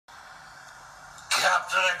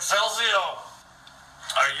Captain Accelcio,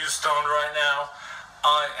 are you stoned right now?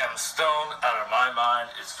 I am stoned out of my mind.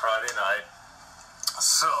 It's Friday night,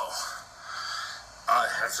 so I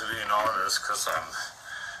have to be anonymous because I'm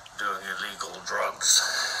doing illegal drugs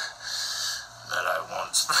that I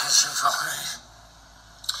won't specify.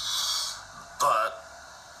 But,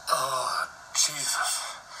 oh,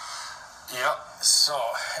 Jesus. Yep, so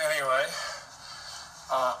anyway,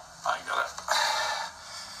 I got it.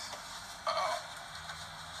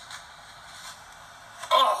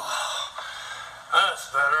 Oh,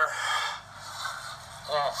 that's better.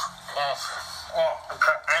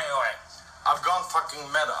 Okay. Anyway, I've gone fucking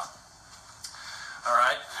meta. All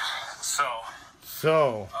right.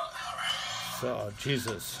 So,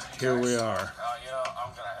 Jesus, here we are. You know,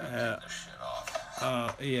 I'm gonna have to get this shit off.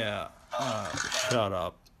 Shut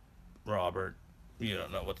up, Robert. You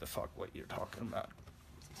don't know what you're talking about.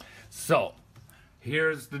 So,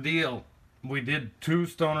 here's the deal. We did 2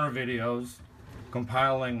 stoner videos,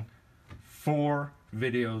 compiling 4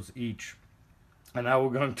 videos each. And now we're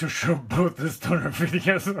going to show both the stoner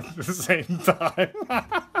videos at the same time.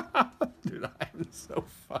 Dude, I'm so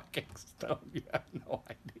fucking stoned. You have no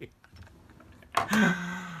idea.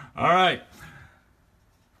 Alright.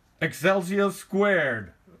 Accelcio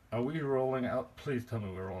squared. Are we rolling out? Please tell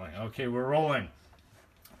me we're rolling. Okay, we're rolling.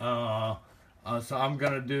 So I'm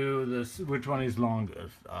gonna do this. Which one is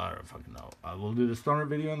longest? I don't fucking know. We'll do the stoner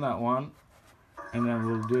video in that one, and then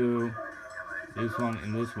we'll do this one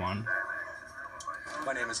and this one.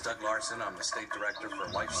 My name is Doug Larson. I'm the state director for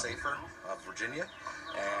Life Safer of Virginia,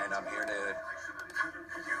 and I'm here to.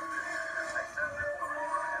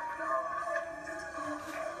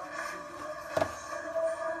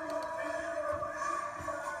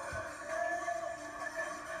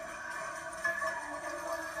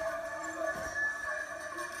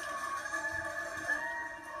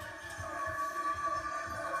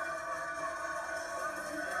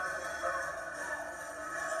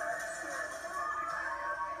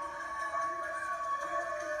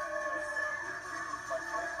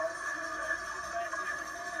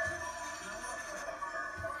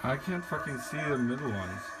 I can't fucking see the middle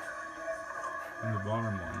ones and the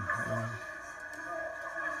bottom one.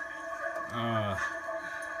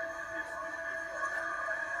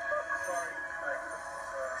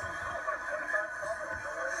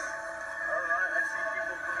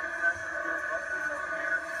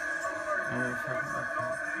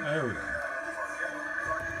 There we go.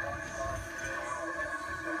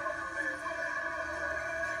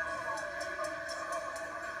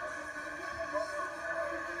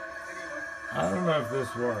 I don't know if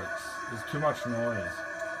this works. There's too much noise.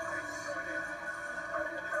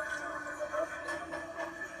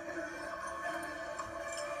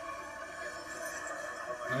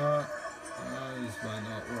 This might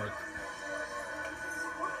not work.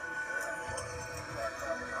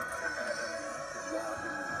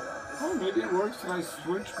 Oh, maybe it works if I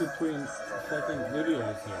switch between fucking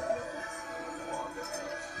videos here.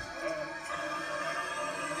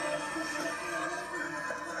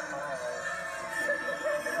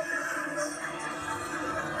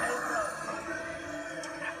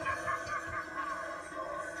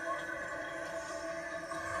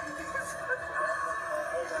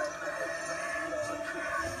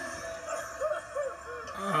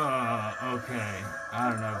 Okay, I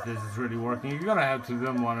don't know if this is really working. You're gonna have to do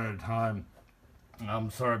them one at a time. I'm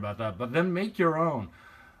sorry about that, but then make your own.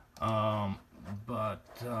 Fuck.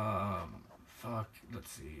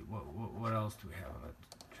 Let's see. What else do we have on the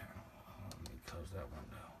channel? Let me close that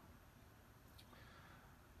window.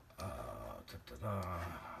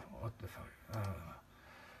 What the fuck?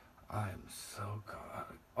 I'm so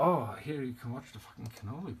god. Oh, here you can watch the fucking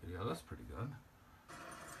cannoli video. That's pretty good.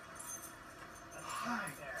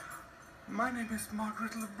 Hi, my name is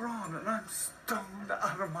Margaret LeBron, and I'm stoned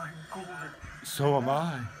out of my gourd. So am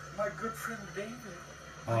I. My good friend David.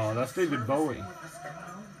 Oh, that's David Bowie.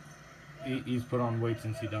 He's put on weight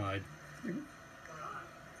since he died.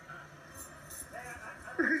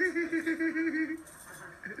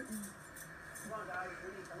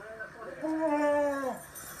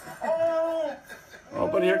 Oh,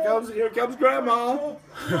 but here comes Grandma.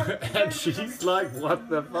 And she's like, what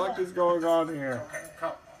the fuck is going on here?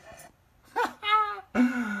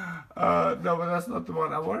 No, but that's not the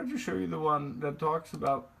one. I wanted to show you the one that talks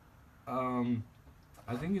about,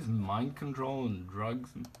 I think it's mind control and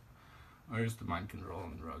drugs. Where's the mind control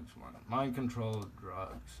and drugs one? Mind control and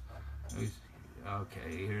drugs.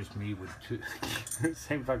 Okay, here's me with 2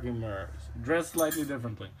 same fucking mirrors, dressed slightly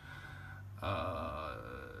differently.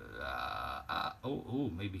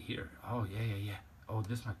 Maybe here. Oh, yeah. Oh,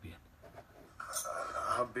 this might be it.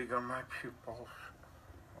 How big are my pupils?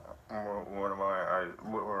 What am I?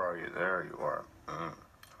 Where are you? There you are.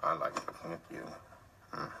 I like looking at you.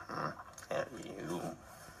 At you.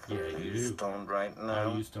 Yeah, Are you you do. stoned right now?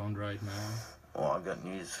 Are you stoned right now? Well, I got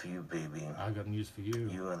news for you, baby. I got news for you.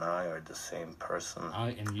 You and I are the same person.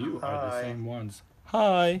 I and you are the Hi. same ones.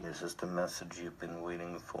 Hi. This is the message you've been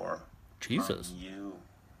waiting for. Jesus. I'm you.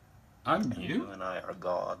 I'm And you? you and I are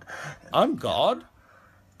God. I'm God?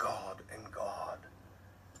 God and God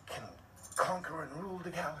can conquer and rule the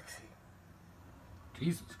galaxy.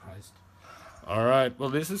 Jesus Christ. Alright, well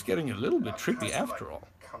this is getting a little bit trippy after all.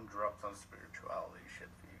 Conjure up some spirituality shit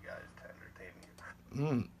for you guys to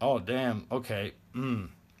entertain you. Oh damn, okay.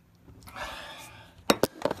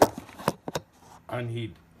 I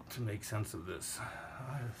need to make sense of this.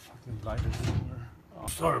 I have fucking lighter somewhere. Oh,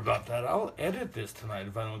 sorry about that. I'll edit this tonight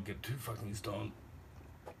if I don't get too fucking stoned.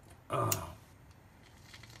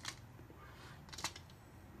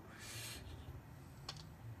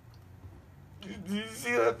 Do you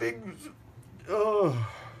see that thing? Oh.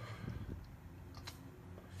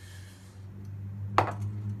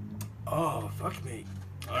 Oh, fuck me.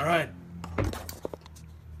 Alright.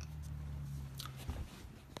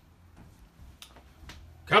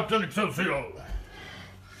 Captain Accelcio.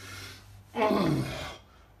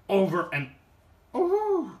 Over and...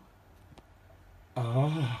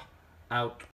 out.